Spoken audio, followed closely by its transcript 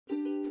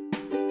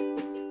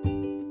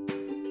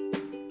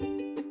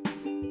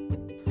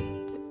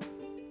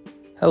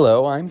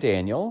Hello, I'm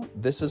Daniel.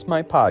 This is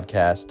my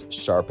podcast,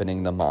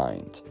 Sharpening the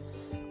Mind.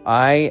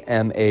 I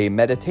am a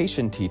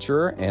meditation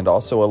teacher and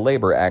also a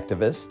labor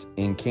activist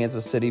in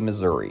Kansas City,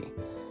 Missouri.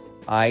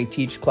 I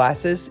teach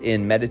classes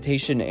in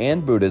meditation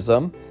and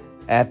Buddhism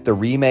at the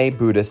Rimei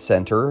Buddhist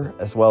Center,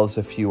 as well as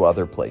a few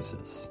other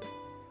places.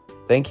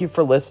 Thank you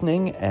for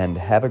listening and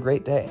have a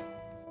great day.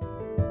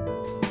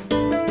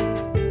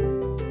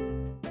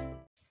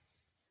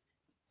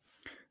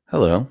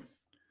 Hello.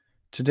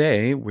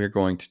 Today, we're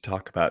going to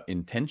talk about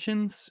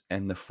intentions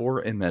and the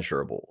four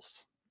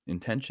immeasurables.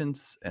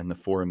 Intentions and the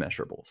four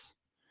immeasurables.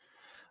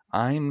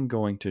 I'm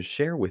going to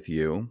share with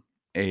you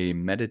a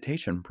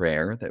meditation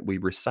prayer that we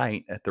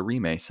recite at the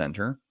Rimei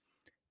Center,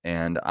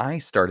 and I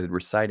started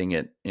reciting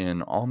it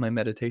in all my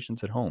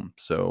meditations at home.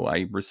 So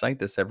I recite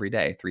this every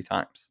day 3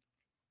 times.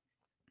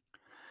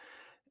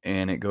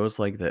 And it goes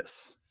like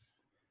this.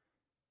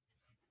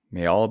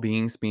 May all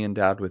beings be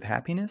endowed with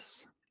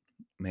happiness.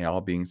 May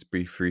all beings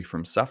be free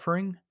from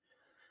suffering.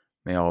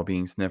 May all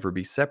beings never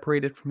be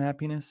separated from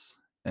happiness,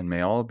 and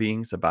may all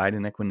beings abide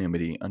in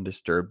equanimity,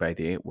 undisturbed by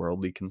the 8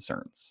 worldly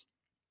concerns.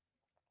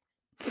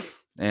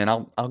 And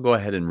I'll go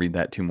ahead and read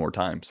that 2 more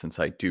times, since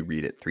I do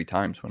read it 3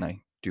 times when I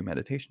do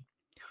meditation.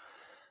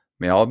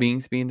 May all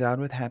beings be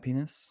endowed with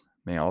happiness.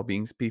 May all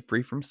beings be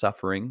free from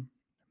suffering.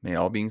 May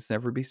all beings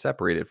never be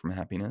separated from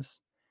happiness,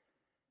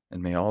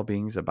 and may all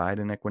beings abide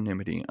in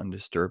equanimity,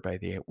 undisturbed by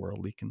the 8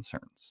 worldly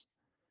concerns.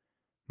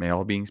 May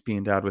all beings be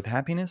endowed with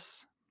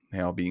happiness.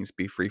 May all beings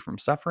be free from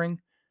suffering.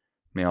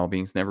 May all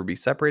beings never be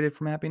separated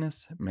from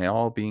happiness. May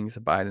all beings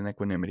abide in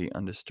equanimity,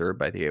 undisturbed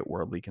by the 8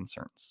 worldly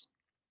concerns.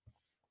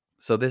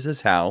 So this is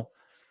how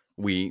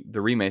we, the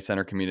Rimei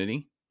Center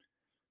community,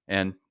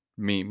 and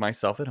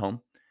myself at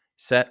home,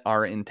 set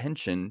our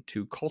intention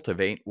to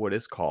cultivate what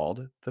is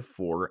called the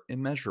 4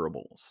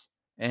 immeasurables.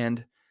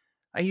 And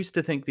I used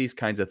to think these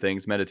kinds of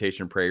things,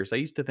 meditation prayers, I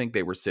used to think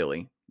they were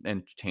silly,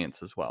 and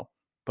chants as well.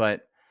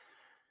 But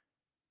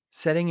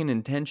setting an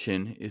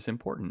intention is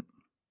important.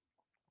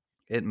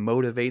 It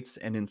motivates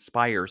and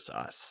inspires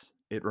us.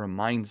 It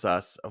reminds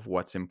us of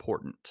what's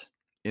important.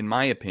 In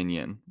my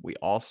opinion, we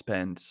all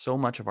spend so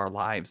much of our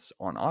lives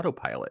on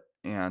autopilot,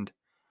 and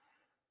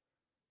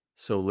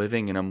so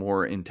living in a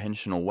more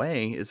intentional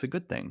way is a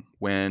good thing.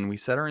 When we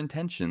set our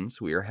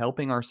intentions, we are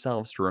helping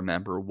ourselves to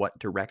remember what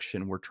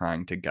direction we're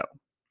trying to go.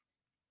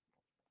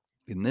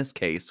 In this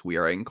case, we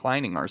are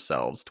inclining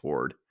ourselves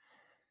toward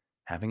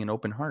having an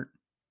open heart.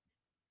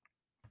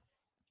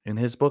 In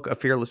his book, A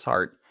Fearless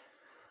Heart,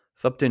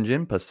 Thupten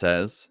Jinpa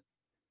says,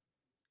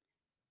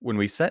 when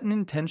we set an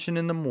intention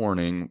in the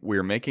morning,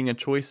 we're making a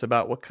choice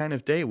about what kind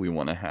of day we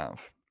want to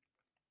have.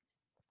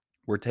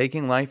 We're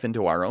taking life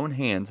into our own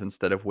hands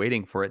instead of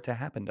waiting for it to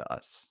happen to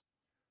us.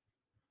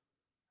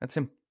 I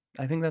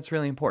think that's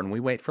really important.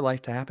 We wait for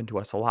life to happen to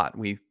us a lot.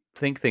 We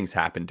think things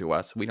happen to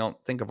us. We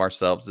don't think of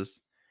ourselves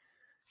as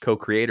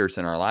co-creators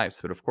in our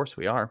lives, but of course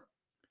we are.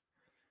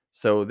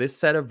 So this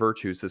set of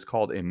virtues is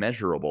called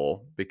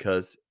immeasurable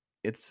because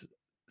it's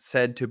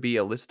said to be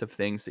a list of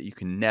things that you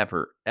can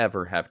never,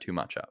 ever have too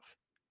much of.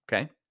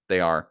 Okay?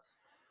 They are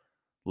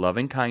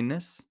loving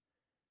kindness,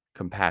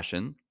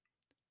 compassion,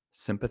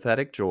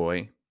 sympathetic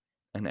joy,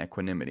 and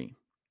equanimity.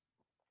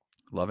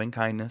 Loving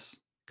kindness,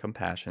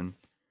 compassion,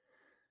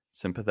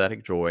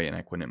 sympathetic joy, and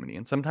equanimity.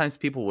 And sometimes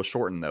people will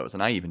shorten those,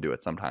 and I even do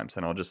it sometimes,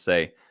 and I'll just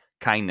say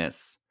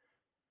kindness,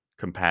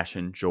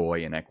 compassion,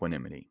 joy, and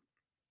equanimity.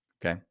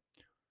 Okay?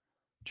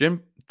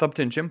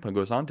 Thupten Jinpa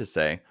goes on to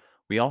say,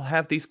 we all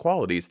have these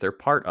qualities. They're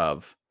part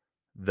of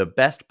the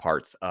best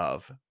parts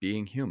of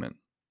being human.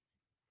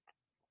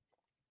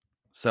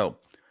 So,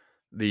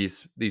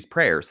 these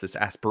prayers, this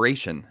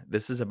aspiration,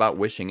 this is about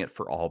wishing it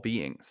for all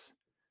beings.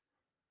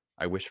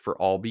 I wish for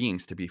all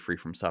beings to be free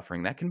from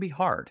suffering. That can be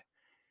hard.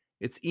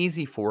 It's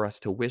easy for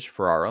us to wish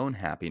for our own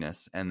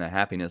happiness and the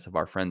happiness of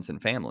our friends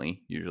and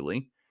family,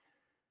 usually.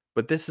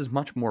 But this is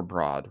much more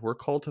broad. We're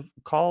called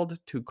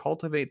to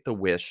cultivate the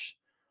wish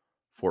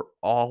for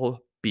all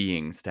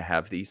beings to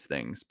have these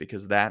things,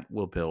 because that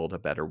will build a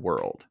better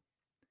world.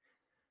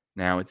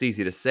 Now, it's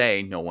easy to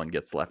say no one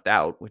gets left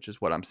out, which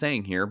is what I'm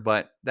saying here,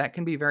 but that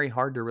can be very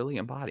hard to really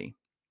embody.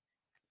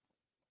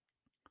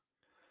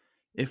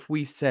 If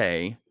we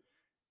say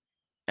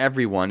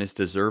everyone is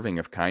deserving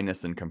of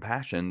kindness and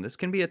compassion, this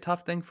can be a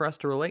tough thing for us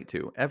to relate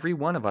to. Every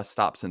one of us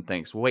stops and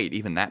thinks, wait,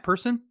 even that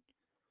person?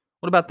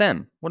 What about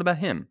them? What about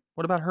him?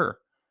 What about her?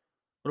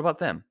 What about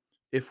them?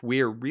 If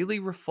we're really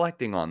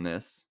reflecting on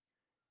this,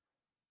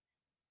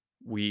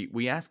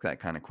 we ask that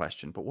kind of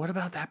question. But what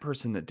about that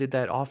person that did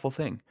that awful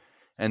thing?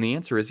 And the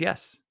answer is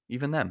yes,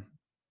 even them.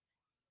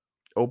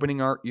 Opening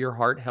your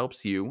heart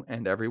helps you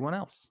and everyone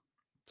else.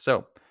 So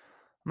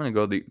I'm going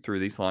to go through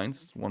these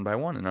lines one by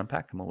one and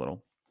unpack them a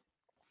little.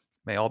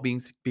 May all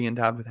beings be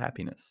endowed with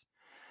happiness.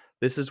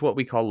 This is what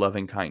we call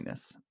loving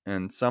kindness,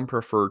 and some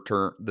prefer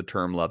the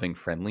term loving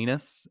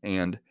friendliness,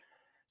 and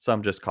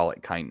some just call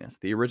it kindness.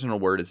 The original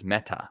word is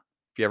metta.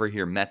 If you ever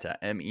hear metta,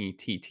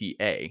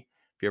 M-E-T-T-A,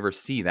 if you ever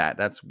see that,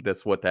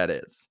 that's what that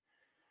is.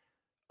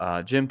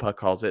 Jinpa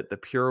calls it the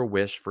pure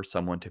wish for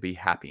someone to be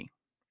happy.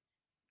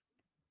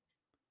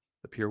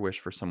 the pure wish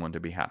for someone to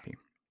be happy.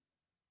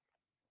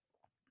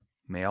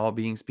 May all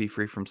beings be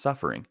free from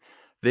suffering.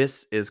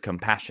 This is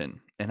compassion.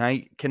 And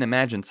I can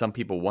imagine some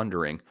people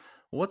wondering,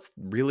 what's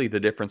really the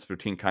difference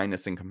between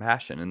kindness and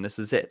compassion? And this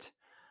is it.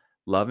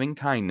 Loving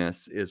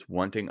kindness is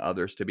wanting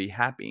others to be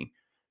happy.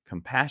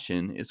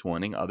 Compassion is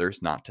wanting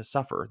others not to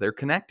suffer. They're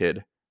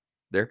connected.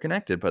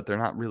 But they're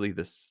not really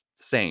the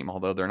same,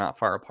 although they're not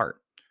far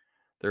apart.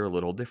 They're a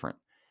little different.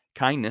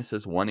 Kindness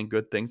is wanting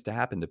good things to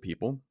happen to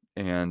people,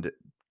 and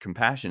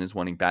compassion is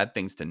wanting bad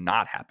things to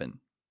not happen.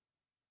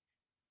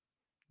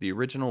 The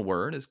original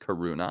word is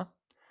karuna.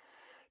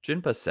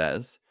 Jinpa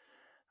says,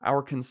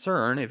 our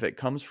concern, if it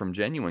comes from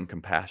genuine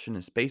compassion,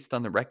 is based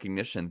on the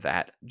recognition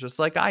that, just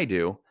like I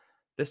do,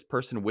 this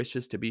person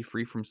wishes to be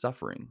free from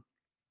suffering.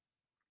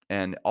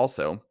 And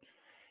also,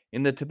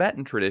 in the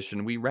Tibetan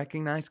tradition, we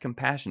recognize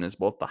compassion as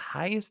both the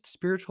highest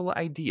spiritual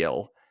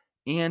ideal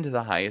and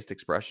the highest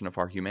expression of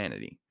our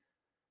humanity.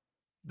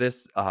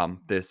 This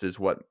is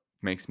what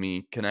makes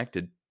me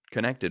connected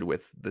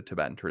with the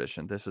Tibetan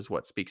tradition. This is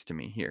what speaks to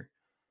me here.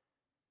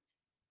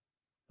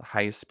 The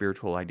highest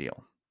spiritual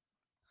ideal.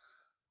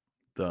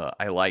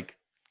 I like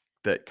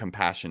that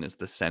compassion is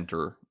the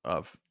center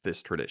of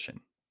this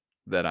tradition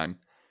that I'm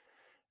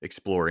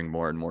exploring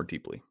more and more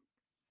deeply.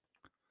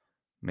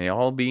 May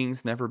all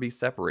beings never be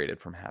separated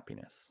from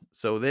happiness.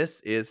 So this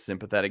is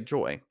sympathetic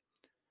joy.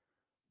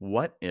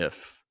 What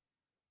if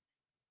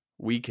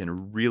we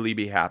can really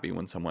be happy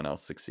when someone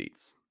else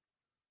succeeds?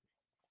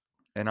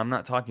 And I'm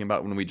not talking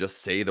about when we just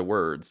say the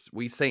words.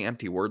 We say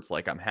empty words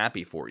like I'm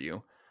happy for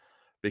you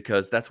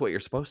because that's what you're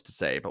supposed to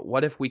say. But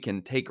what if we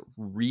can take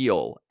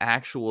real,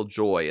 actual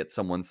joy at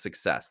someone's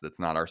success that's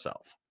not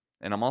ourselves?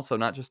 And I'm also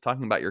not just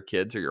talking about your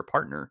kids or your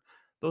partner.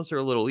 Those are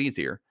a little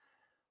easier.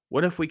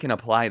 What if we can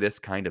apply this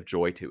kind of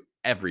joy to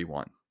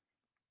everyone?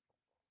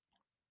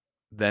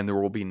 Then there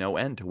will be no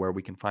end to where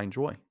we can find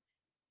joy.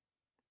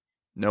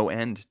 No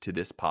end to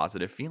this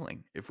positive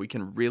feeling. If we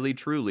can really,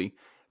 truly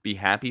be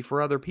happy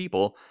for other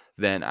people,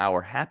 then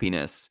our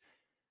happiness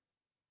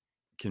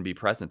can be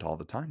present all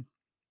the time.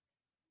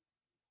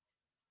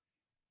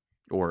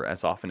 Or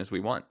as often as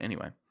we want,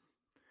 anyway.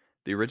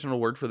 The original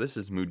word for this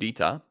is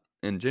mudita,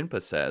 and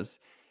Jinpa says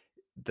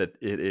that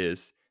it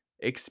is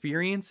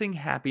experiencing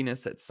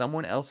happiness at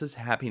someone else's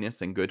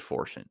happiness and good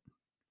fortune.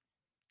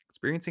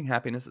 Experiencing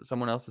happiness at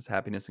someone else's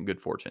happiness and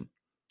good fortune.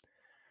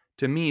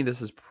 To me,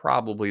 this is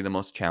probably the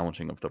most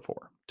challenging of the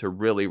four to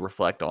really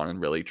reflect on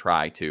and really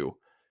try to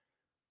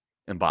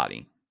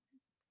embody.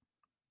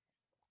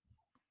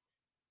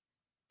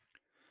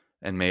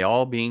 And may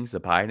all beings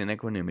abide in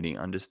equanimity,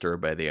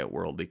 undisturbed by the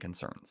outworldly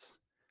concerns.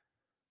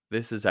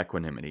 This is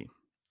equanimity.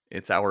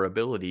 It's our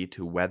ability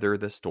to weather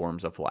the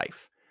storms of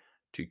life,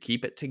 to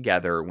keep it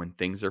together when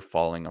things are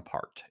falling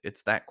apart.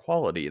 It's that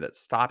quality that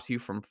stops you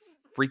from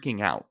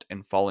freaking out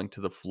and falling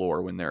to the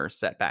floor when there are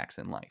setbacks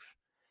in life,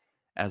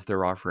 as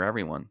there are for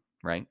everyone,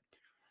 right?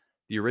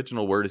 The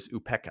original word is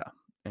upekkha,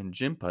 and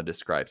Jinpa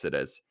describes it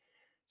as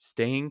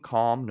staying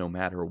calm no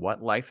matter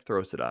what life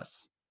throws at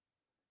us.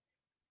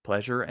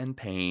 Pleasure and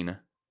pain,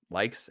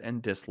 likes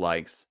and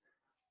dislikes,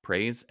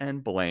 praise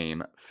and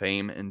blame,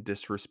 fame and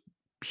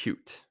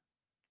disrepute.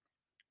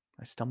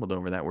 I stumbled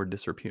over that word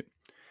disrepute.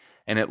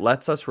 And it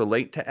lets us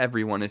relate to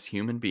everyone as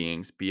human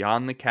beings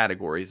beyond the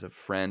categories of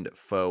friend,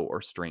 foe, or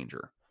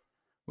stranger.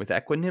 With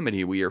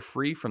equanimity, we are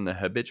free from the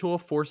habitual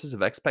forces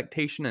of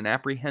expectation and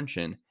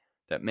apprehension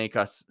that make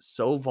us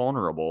so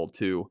vulnerable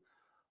to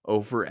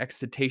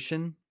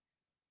overexcitation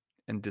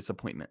and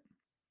disappointment.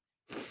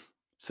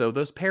 So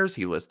those pairs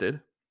he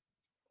listed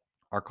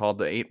are called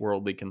the 8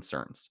 worldly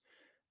concerns: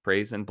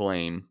 praise and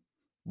blame,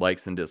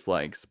 likes and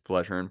dislikes,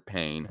 pleasure and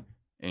pain,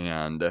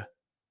 and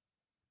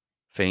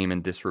fame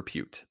and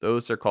disrepute.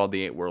 Those are called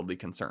the 8 worldly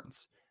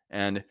concerns.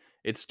 And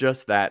it's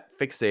just that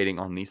fixating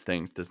on these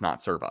things does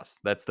not serve us.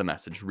 That's the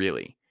message,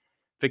 really.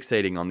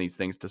 Fixating on these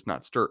things does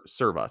not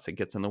serve us. It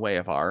gets in the way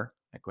of our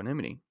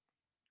equanimity.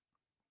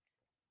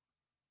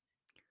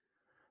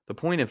 The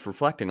point of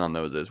reflecting on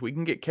those is we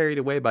can get carried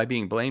away by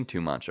being blamed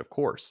too much, of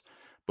course,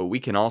 but we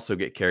can also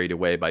get carried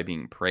away by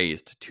being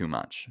praised too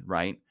much,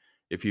 right?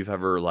 If you've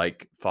ever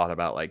thought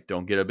about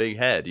don't get a big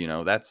head,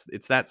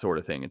 it's that sort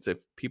of thing. It's if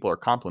people are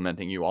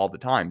complimenting you all the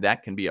time,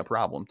 that can be a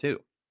problem too.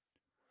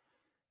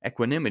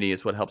 Equanimity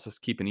is what helps us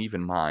keep an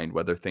even mind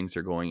whether things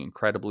are going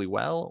incredibly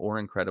well or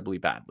incredibly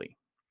badly.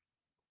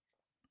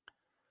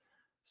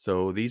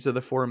 So these are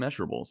the 4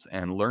 measurables,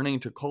 and learning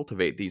to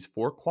cultivate these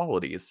 4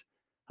 qualities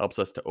helps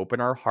us to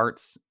open our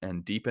hearts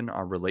and deepen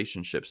our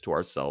relationships to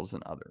ourselves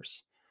and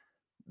others.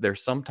 They're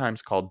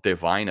sometimes called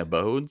divine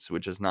abodes,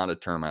 which is not a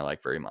term I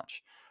like very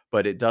much,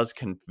 but it does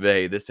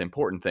convey this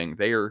important thing.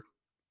 They are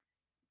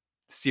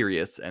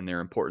serious and they're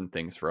important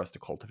things for us to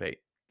cultivate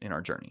in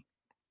our journey.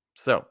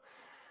 So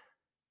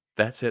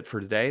that's it for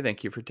today.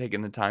 Thank you for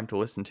taking the time to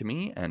listen to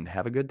me, and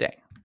have a good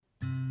day.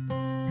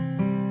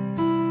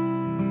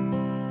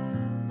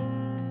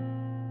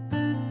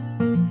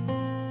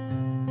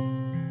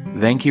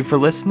 Thank you for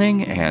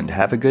listening, and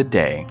have a good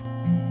day.